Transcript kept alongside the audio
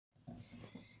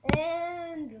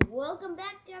And welcome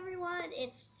back, everyone.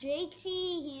 It's JT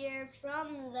here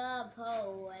from the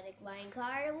Poetic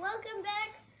MineCart. Welcome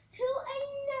back to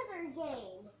another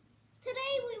game.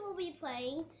 Today we will be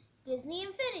playing Disney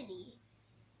Infinity.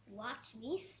 Watch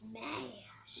me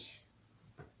smash.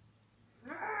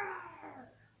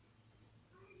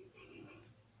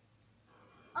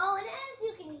 Oh, and as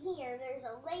you can hear, there's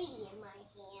a lady in my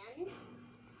hand.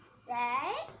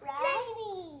 Right?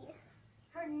 Lady.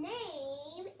 Her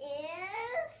name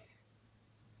is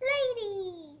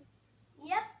Lady.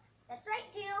 Yep, that's right,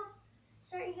 Jill.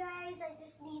 Sorry, guys, I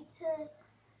just need to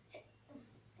check the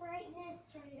brightness,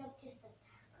 turn it up just a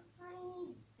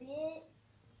tiny bit.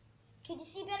 Can you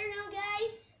see better now,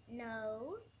 guys?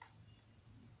 No.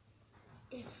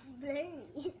 It's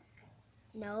blurry.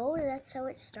 No, that's how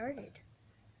it started.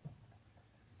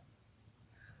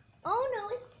 Oh, no,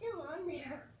 it's still on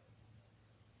there.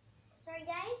 Sorry,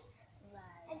 guys.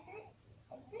 Exit.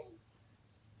 Exit.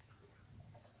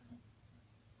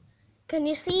 Can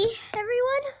you see,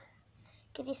 everyone?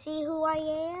 Can you see who I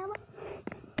am?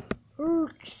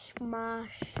 Hulk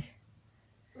smash.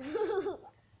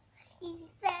 He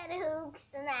said Hulk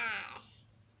smash.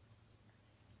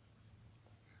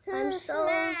 I'm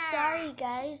so sorry,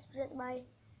 guys, that my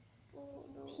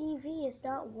TV is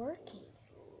not working.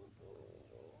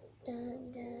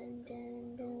 Dun, dun,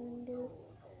 dun, dun, dun.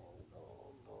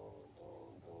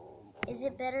 Is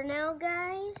it better now,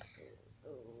 guys?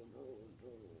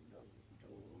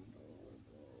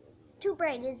 Too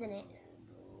bright, isn't it?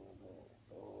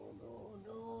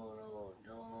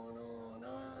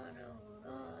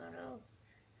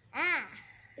 Ah,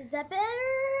 is that better?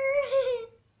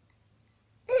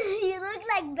 You look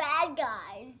like bad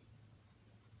guys.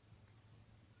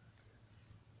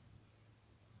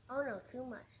 Oh no, too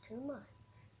much, too much.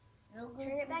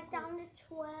 Turn it back down to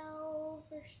 12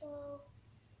 or so.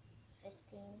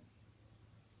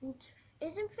 15.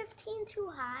 Isn't 15 too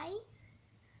high?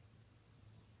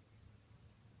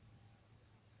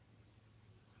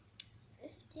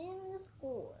 Is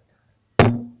good.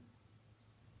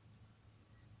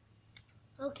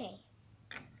 Okay,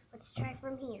 let's try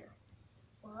from here.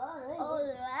 Oh,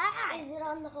 is it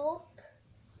on the Hulk?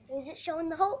 Is it showing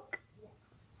the Hulk? Yeah.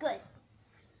 Good.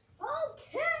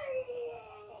 Okay.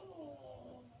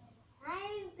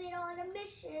 I've been on a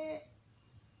mission.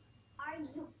 Are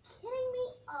you kidding me?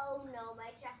 Oh no,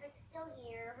 my traffic's still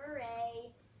here.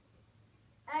 Hooray.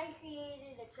 I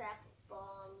created a traffic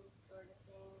bomb sort of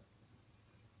thing.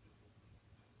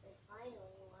 And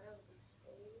finally, one of these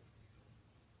days.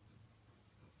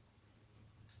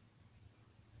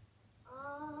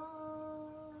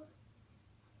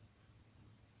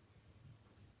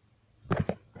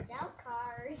 Now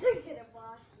cars are gonna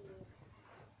block you.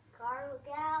 Car, look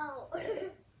out.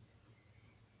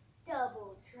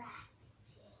 Double traffic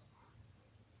jam.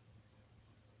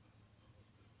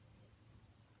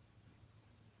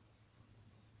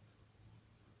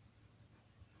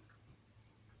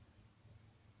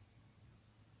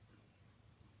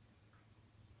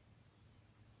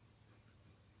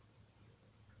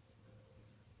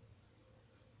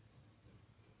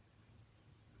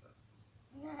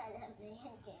 Not a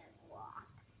man can walk.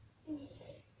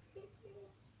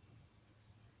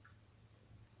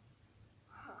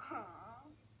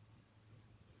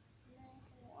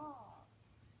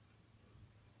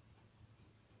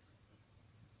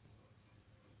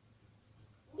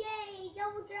 Yay,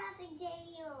 double traffic jam.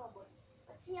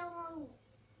 Let's see how long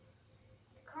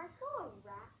the car's going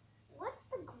around. What's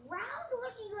the ground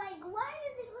looking like? Why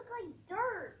does it look like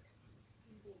dirt?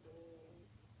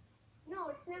 No,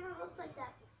 it's never looked like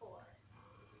that before.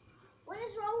 What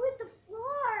is wrong with the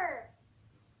floor?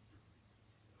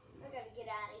 I gotta get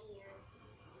out of here.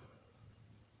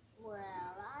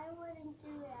 Well, I wouldn't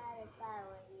do that if I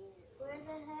were you. Where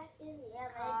the heck is the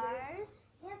Avengers?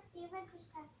 Yes, the Avengers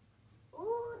have.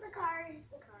 Ooh, the cars,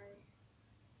 the cars.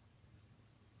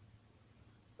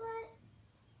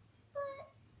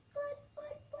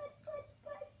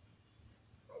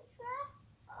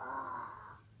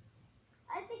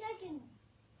 I think I can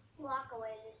walk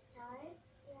away this time,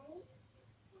 right?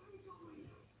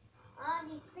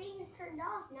 These things turned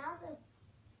off. Now the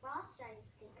frost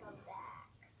giants can come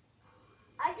back.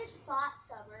 I just fought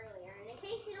some earlier, and in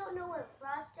case you don't know what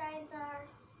frost giants are,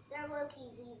 they're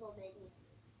Loki's evil minions.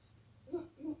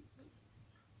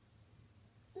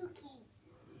 Loki.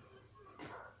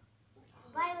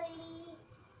 Bye, lady.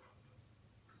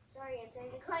 Sorry, I'm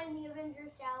trying to climb the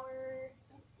Avengers Tower.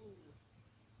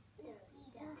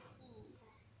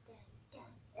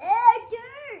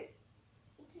 Dirt!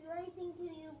 It's rising to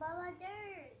you, Baba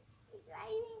Dirt. It's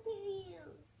rising to you.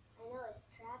 I know it's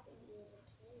trapping you in a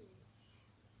cage.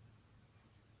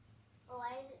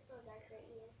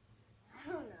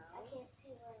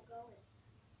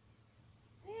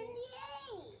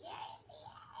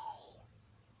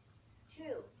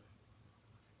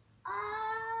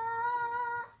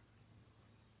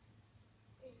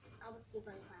 keep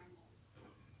on climbing.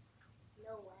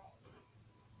 No way.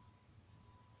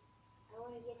 I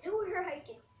want to get to where I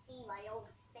can see my own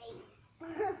face.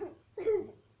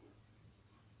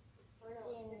 Oh no,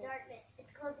 the darkness. It's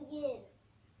closing in.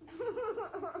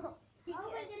 How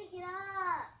am I going to get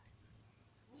up?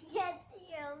 You can't see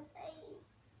your own face.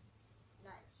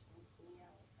 Not you see your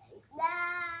own face. No!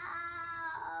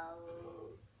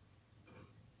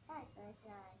 Nice.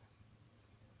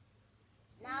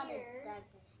 Now the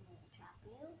darkness may trap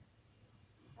you.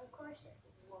 Of course it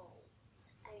won't.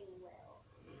 I mean, will.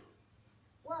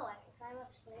 Whoa, I can climb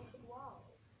up slanted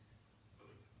walls.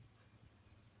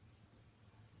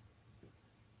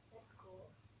 That's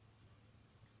cool.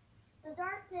 The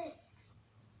darkness!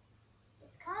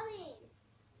 It's coming!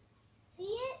 See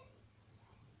it?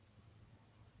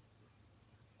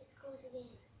 It's closing in.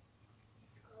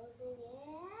 It's closing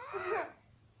in.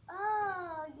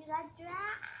 Oh, you got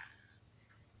trapped.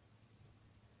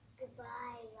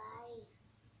 Goodbye, life.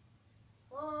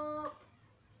 Hope.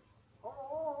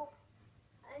 Hope.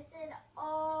 I said,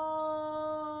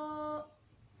 oh.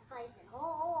 I said,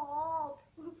 hope.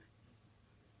 You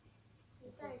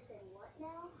thought I said what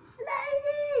now?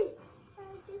 Lady! I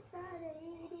just started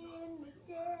eating the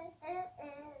dead.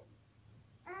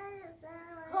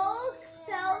 Hulk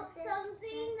felt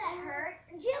something that hurt.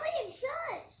 Jillian,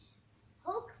 shush!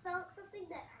 Hulk felt something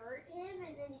that hurt him,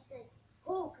 and then he said,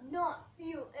 Hulk not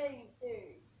feel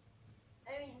anything.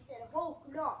 I mean, he said, Hulk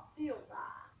not feel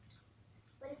that.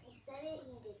 But if he said it,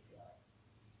 he did feel it.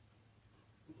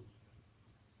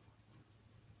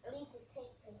 I need to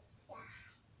take some stats.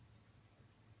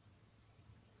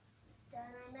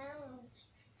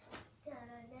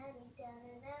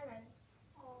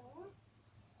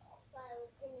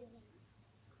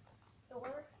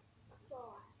 Door.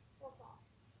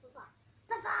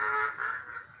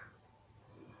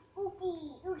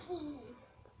 Ookie.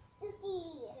 Take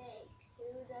to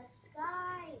the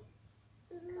skies.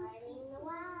 Guiding the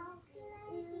wild.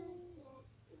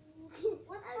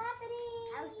 What's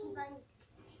happening?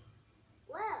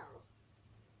 Well,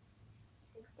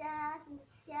 the dark and the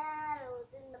shadows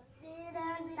in the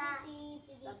bitter night.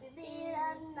 The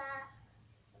bitter night.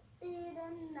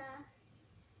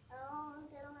 Oh,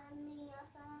 gonna let me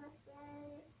off on a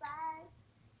friendly fight.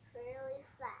 Really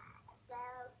fast.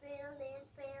 Really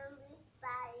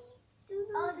fight.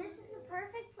 Oh, this is the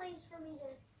perfect place for me to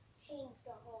change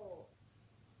the hole.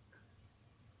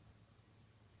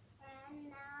 And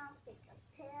now take a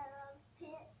pair of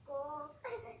pickles.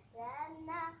 And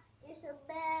now it's a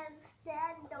bad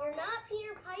stand. You're not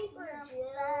Peter Piper,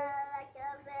 Jill. Like a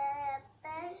bad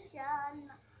fashion.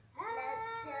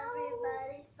 Let's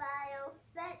everybody file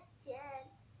fetching.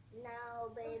 Now,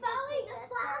 baby, take a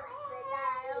step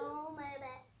down,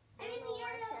 baby.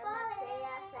 I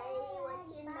say what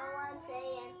you know I'm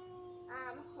saying.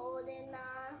 I'm holding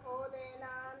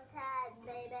on tight,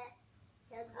 baby.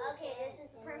 Okay, this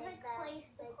is the perfect place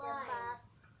to climb.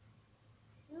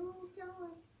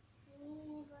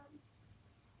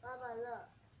 Baba, look.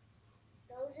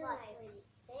 Those are my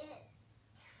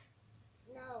fists.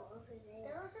 No, over there.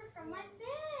 Those are from my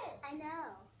fists. I know.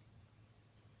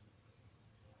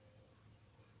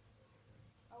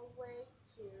 I'll wait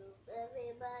you.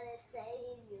 Everybody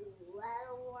saying you. I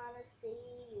don't want to see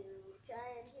you.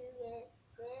 Trying to get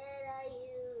rid of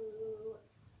you.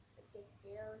 But you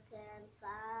still can't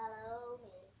follow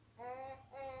me.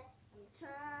 I'm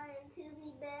trying to be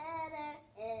better.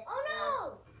 Oh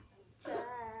no! I'm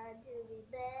trying to be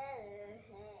better.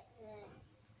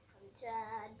 I'm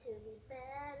trying to be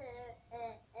better. I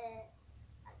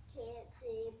can't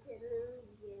seem to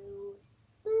lose you.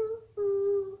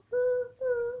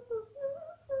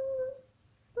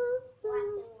 Watch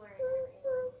and learn, everyone.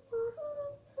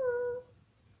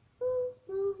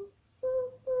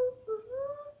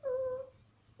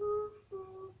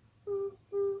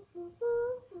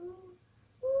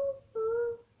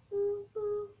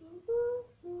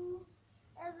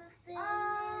 Everything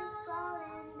is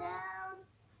falling down.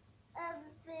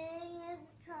 Everything is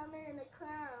becoming a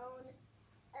clown.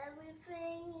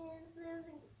 Everything is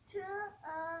losing control.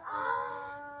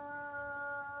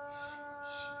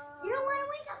 You don't want to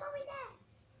wake up Mommy Dad.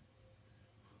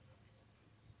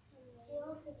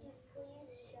 Jill, could you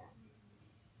please shut?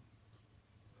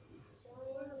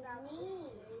 Jillian, you're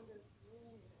mean.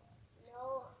 No,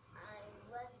 I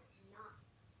was not.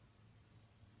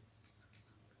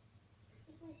 I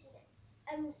think we should.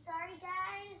 I'm sorry,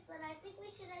 guys, but I think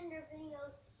we should end our video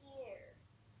here.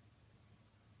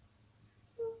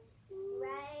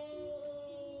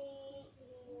 Right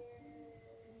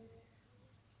here.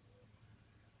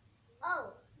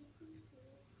 Oh!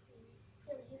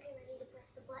 So you get ready to press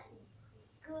the button.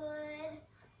 good